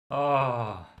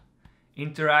Oh,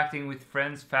 interacting with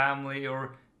friends, family,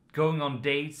 or going on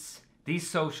dates. These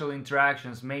social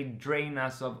interactions may drain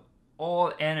us of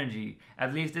all energy.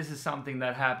 At least this is something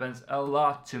that happens a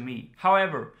lot to me.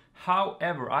 However,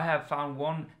 I have found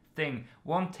one thing,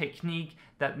 one technique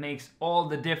that makes all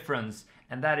the difference,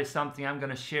 and that is something I'm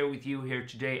gonna share with you here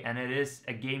today, and it is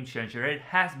a game changer. It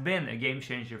has been a game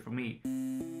changer for me.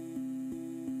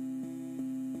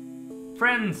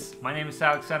 Friends, my name is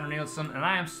Alexander Nilsson, and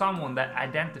I am someone that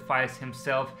identifies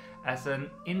himself as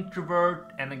an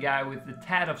introvert and a guy with a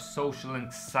tad of social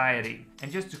anxiety.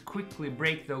 And just to quickly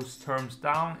break those terms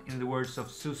down, in the words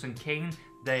of Cain,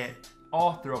 the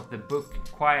author of the book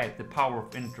Quiet, the Power of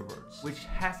Introverts, which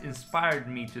has inspired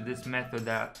me to this method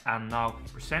that I'm now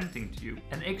presenting to you.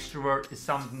 An extrovert is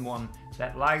someone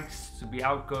that likes to be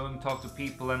outgoing, talk to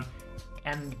people,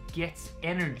 and gets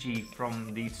energy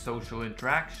from these social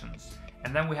interactions.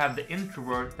 And then we have the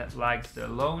introvert that likes the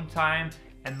alone time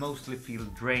and mostly feel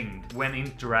drained when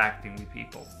interacting with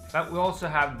people. But we also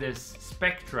have this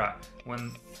spectra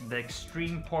when the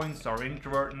extreme points are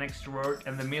introvert and extrovert,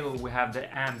 and in the middle we have the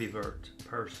ambivert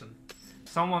person.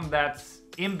 Someone that's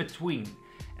in between.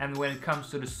 And when it comes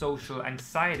to the social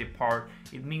anxiety part,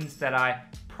 it means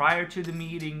that prior to the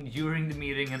meeting, during the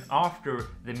meeting, and after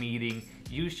the meeting,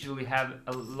 usually have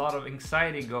a lot of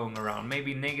anxiety going around.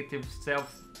 Maybe negative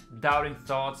self-doubting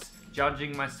thoughts,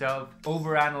 judging myself,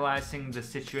 overanalyzing the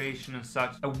situation and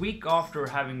such. A week after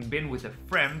having been with a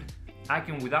friend, I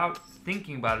can, without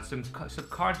thinking about it,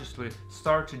 subconsciously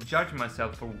start to judge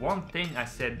myself for one thing I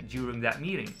said during that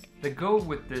meeting. The goal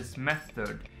with this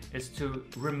method is to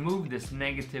remove this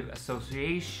negative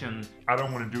association. I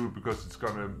don't want to do it because it's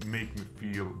gonna make me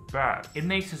feel bad. It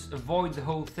makes us avoid the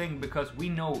whole thing because we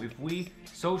know if we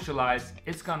socialize,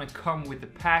 it's gonna come with the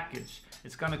package.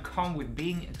 It's gonna come with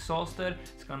being exhausted,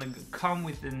 it's gonna come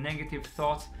with the negative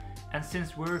thoughts. And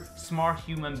since we're smart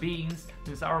human beings,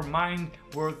 since our mind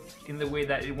works in the way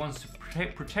that it wants to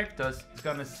protect us, it's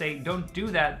gonna say don't do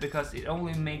that because it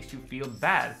only makes you feel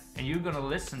bad, and you're gonna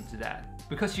listen to that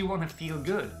because you want to feel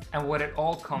good. And what it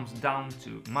all comes down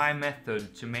to, my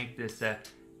method to make this a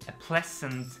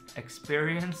pleasant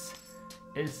experience,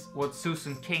 is what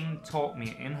Cain taught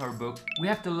me in her book. We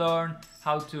have to learn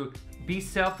how to be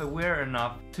self-aware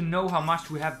enough to know how much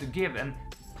we have to give and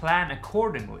plan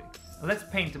accordingly. Let's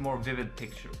paint a more vivid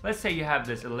picture. Let's say you have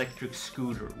this electric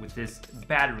scooter with this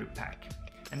battery pack.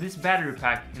 And this battery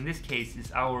pack, in this case, is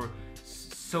our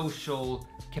social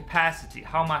capacity,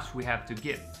 how much we have to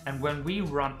give. And when we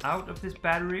run out of this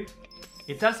battery,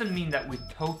 it doesn't mean that we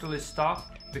totally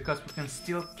stop, because we can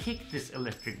still kick this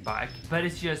electric bike, but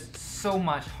it's just so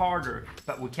much harder.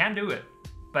 But we can do it.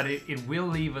 But it will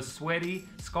leave us sweaty,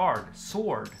 scarred,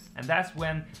 sored. And that's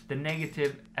when the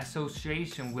negative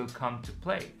association will come to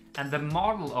play. And the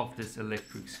model of this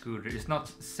electric scooter is not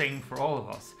the same for all of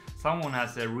us. Someone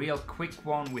has a real quick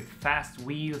one with fast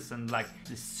wheels and like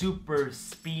the super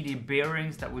speedy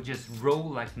bearings that would just roll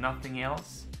like nothing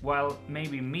else. While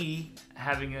maybe me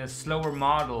having a slower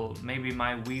model, maybe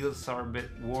my wheels are a bit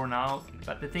worn out.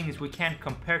 But the thing is, we can't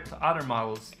compare to other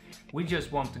models. We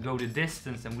just want to go the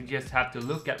distance, and we just have to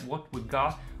look at what we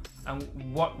got and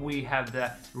what we have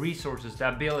the resources, the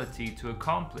ability to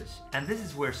accomplish. And this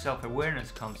is where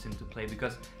self-awareness comes into play,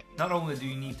 because not only do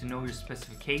you need to know your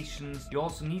specifications, you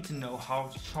also need to know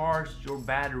how charged your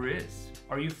battery is.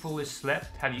 Are you fully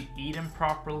slept? Have you eaten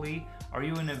properly? Are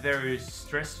you in a very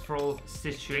stressful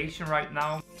situation right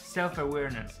now?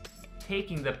 Self-awareness.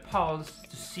 Taking the pulse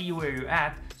to see where you're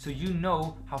at so you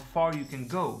know how far you can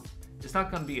go. It's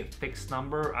not going to be a fixed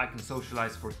number. I can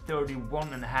socialize for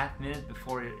 31.5 minutes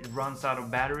before it runs out of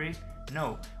battery.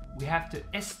 No, we have to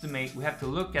estimate, we have to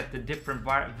look at the different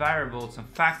variables and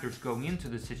factors going into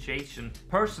the situation.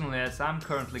 Personally, as I'm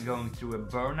currently going through a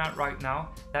burnout right now,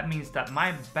 that means that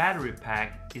my battery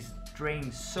pack is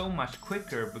drained so much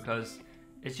quicker because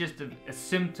it's just a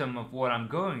symptom of what I'm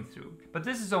going through. But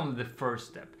this is only the first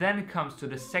step. Then it comes to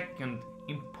the second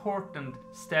important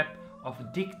step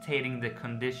of dictating the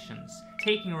conditions,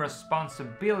 taking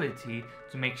responsibility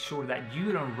to make sure that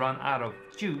you don't run out of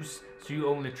juice, so you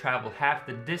only travel half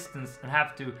the distance and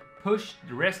have to push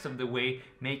the rest of the way,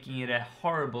 making it a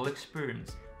horrible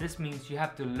experience. This means you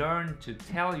have to learn to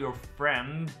tell your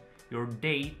friend, your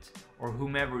date, or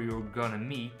whomever you're gonna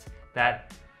meet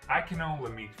that I can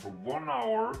only meet for 1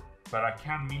 hour, but I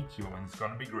can meet you and it's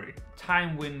gonna be great.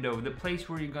 Time window, the place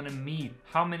where you're gonna meet,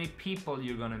 how many people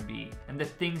you're gonna be, and the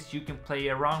things you can play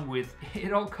around with.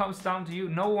 It all comes down to you.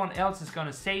 No one else is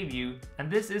gonna save you. And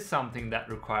this is something that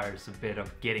requires a bit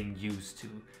of getting used to.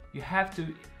 You have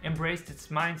to embrace this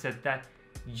mindset that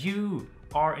you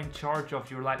are in charge of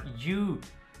your life. You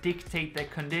dictate the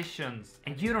conditions.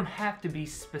 And you don't have to be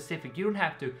specific. You don't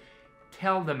have to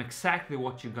tell them exactly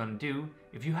what you're gonna do.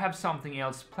 If you have something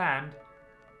else planned,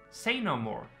 say no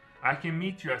more. I can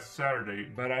meet you at Saturday,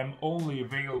 but I'm only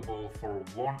available for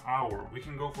 1 hour. We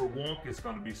can go for a walk, it's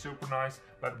gonna be super nice,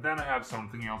 but then I have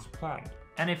something else planned.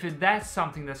 And if that's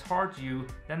something that's hard to you,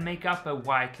 then make up a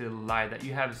white little lie that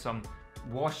you have some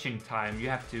washing time, you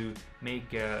have to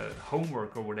make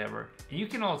homework or whatever. And you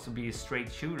can also be a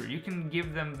straight shooter. You can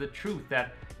give them the truth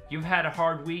that you've had a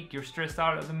hard week, you're stressed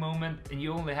out at the moment, and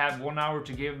you only have 1 hour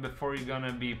to give before you're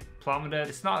gonna be plummeted.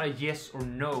 It's not a yes or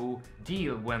no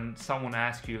deal when someone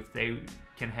asks you if they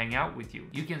can hang out with you.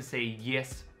 You can say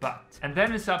yes, but. And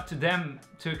then it's up to them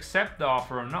to accept the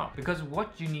offer or not. Because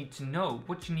what you need to know,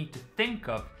 what you need to think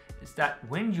of, is that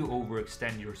when you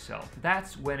overextend yourself,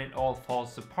 that's when it all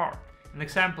falls apart. An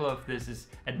example of this is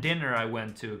a dinner I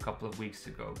went to a couple of weeks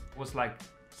ago. It was like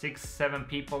 6-7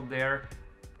 people there.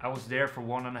 I was there for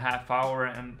 1.5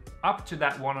 hours, and up to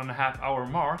that 1.5 hour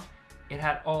mark, it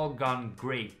had all gone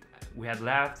great. We had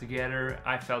laughed together,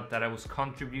 I felt that I was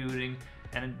contributing,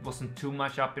 and it wasn't too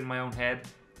much up in my own head.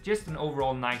 Just an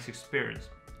overall nice experience.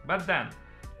 But then,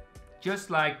 just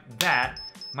like that,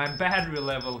 my battery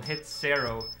level hit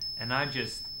 0, and I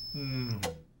just,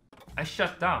 I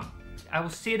shut down. I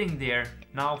was sitting there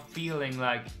now feeling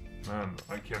like, man,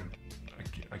 I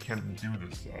can't do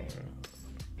this.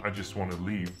 I just want to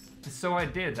leave. So I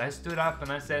did. I stood up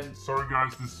and I said, sorry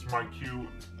guys, this is my cue.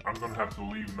 I'm gonna have to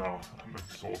leave now. I'm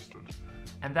exhausted.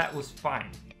 And that was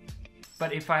fine.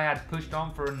 But if I had pushed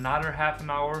on for another half an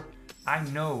hour, I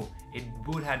know it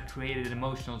would have created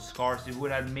emotional scars. It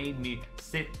would have made me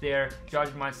sit there,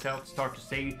 judge myself, start to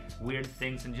say weird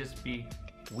things and just be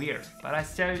weird. But I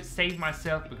saved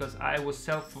myself because I was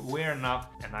self-aware enough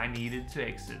and I needed to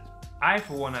exit. I,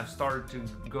 for one, have started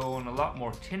to go on a lot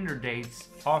more Tinder dates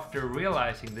after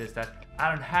realizing this, that I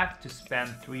don't have to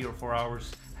spend 3 or 4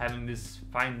 hours having this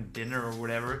fine dinner or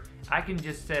whatever. I can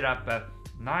just set up a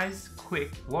nice,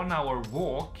 quick 1 hour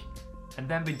walk and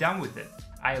then be done with it.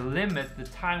 I limit the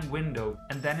time window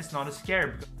and then it's not as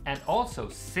scary. And also,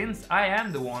 since I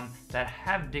am the one that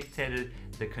have dictated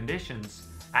the conditions,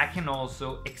 I can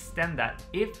also extend that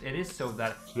if it is so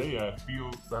that today I feel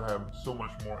that I have so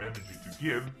much more energy to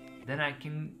give. Then I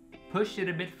can push it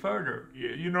a bit further.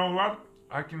 Yeah, you know what?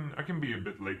 I can be a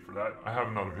bit late for that. I have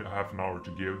another half an hour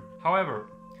to give. However,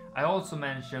 I also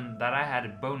mentioned that I had a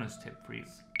bonus tip for you.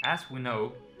 As we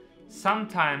know,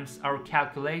 sometimes our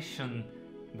calculation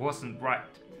wasn't right.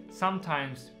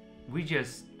 Sometimes we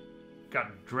just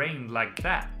got drained like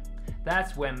that.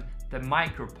 That's when the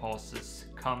micro pauses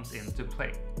comes into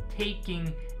play.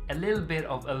 Taking a little bit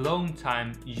of alone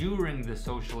time during the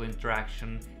social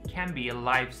interaction can be a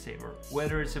lifesaver.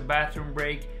 Whether it's a bathroom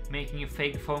break, making a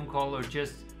fake phone call, or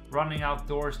just running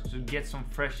outdoors to get some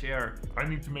fresh air. I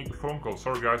need to make a phone call.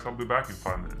 Sorry guys, I'll be back in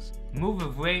 5 minutes. Move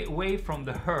away from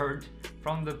the herd,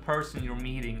 from the person you're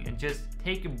meeting, and just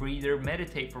take a breather,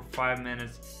 meditate for 5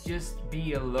 minutes, just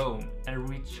be alone and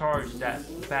recharge that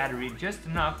battery just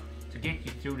enough to get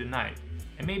you through the night.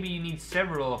 And maybe you need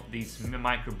several of these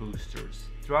micro boosters.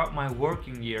 Throughout my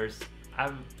working years,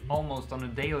 I've almost on a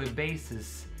daily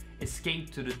basis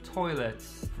escaped to the toilet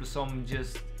for some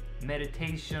just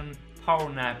meditation, power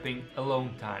napping,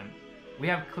 alone time. We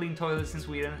have clean toilets in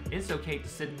Sweden. It's okay to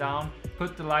sit down,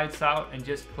 put the lights out and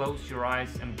just close your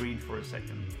eyes and breathe for a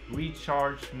second.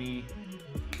 Recharge me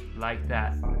like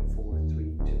that. 5, 4, 3,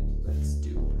 2, let's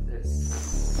do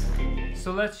this.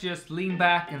 So let's just lean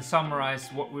back and summarize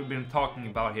what we've been talking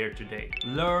about here today.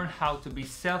 Learn how to be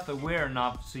self-aware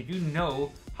enough so you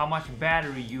know how much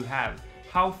battery you have,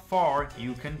 how far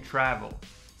you can travel.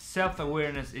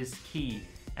 Self-awareness is key,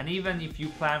 and even if you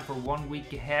plan for 1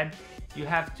 week ahead, you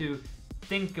have to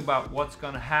think about what's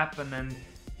gonna happen and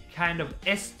kind of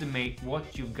estimate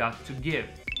what you've got to give.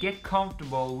 Get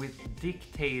comfortable with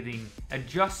dictating,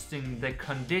 adjusting the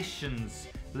conditions,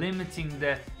 limiting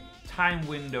the time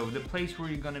window, the place where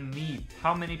you're gonna meet,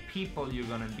 how many people you're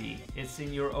gonna be. It's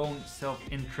in your own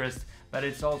self-interest, but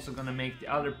it's also gonna make the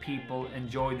other people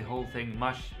enjoy the whole thing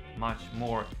much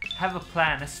more. Have a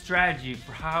plan, a strategy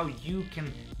for how you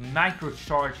can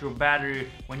microcharge your battery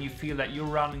when you feel that you're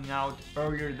running out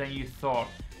earlier than you thought.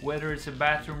 Whether it's a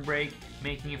bathroom break,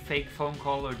 making a fake phone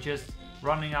call, or just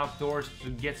running outdoors to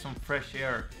get some fresh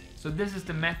air. So this is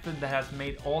the method that has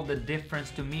made all the difference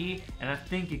to me, and I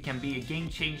think it can be a game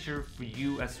changer for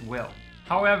you as well.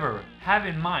 However, have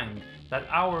in mind that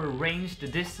our range, the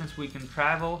distance we can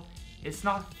travel, it's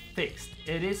not fixed.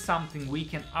 It is something we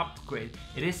can upgrade.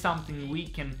 It is something we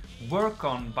can work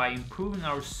on by improving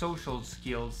our social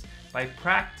skills, by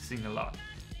practicing a lot.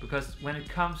 because when it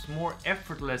comes more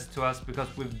effortless to us because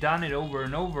we've done it over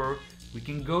and over, we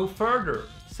can go further.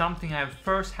 Something I've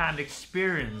first-hand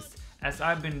experienced as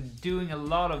I've been doing a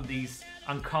lot of these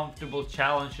uncomfortable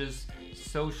challenges,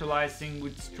 socializing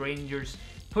with strangers,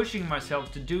 pushing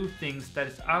myself to do things that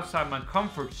is outside my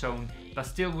comfort zone but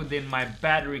still within my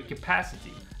battery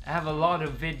capacity. I have a lot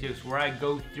of videos where I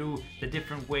go through the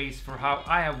different ways for how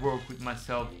I have worked with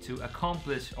myself to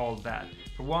accomplish all that.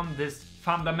 For one, this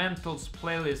fundamentals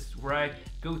playlist where I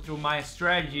go through my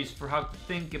strategies for how to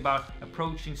think about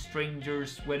approaching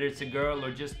strangers, whether it's a girl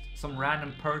or just some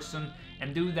random person,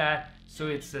 and do that so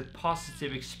it's a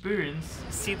positive experience.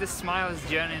 See the smiles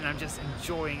journey, and I'm just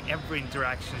enjoying every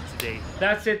interaction today.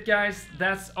 That's it, guys.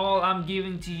 That's all I'm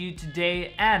giving to you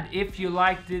today. And if you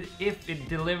liked it, if it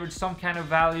delivered some kind of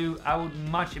value, I would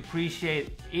much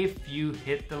appreciate if you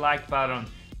hit the like button.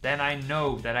 Then I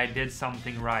know that I did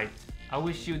something right. I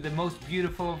wish you the most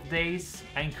beautiful of days.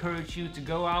 I encourage you to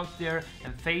go out there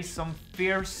and face some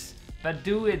fears, but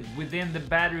do it within the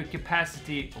battery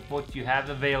capacity of what you have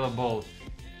available.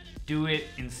 Do it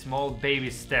in small baby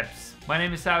steps. My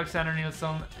name is Alexander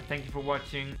Nilsson. Thank you for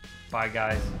watching. Bye,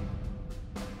 guys.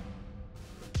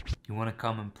 You want to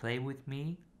come and play with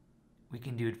me? We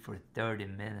can do it for 30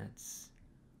 minutes.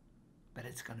 But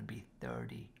it's gonna be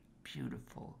 30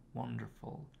 beautiful,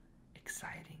 wonderful,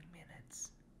 exciting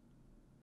minutes.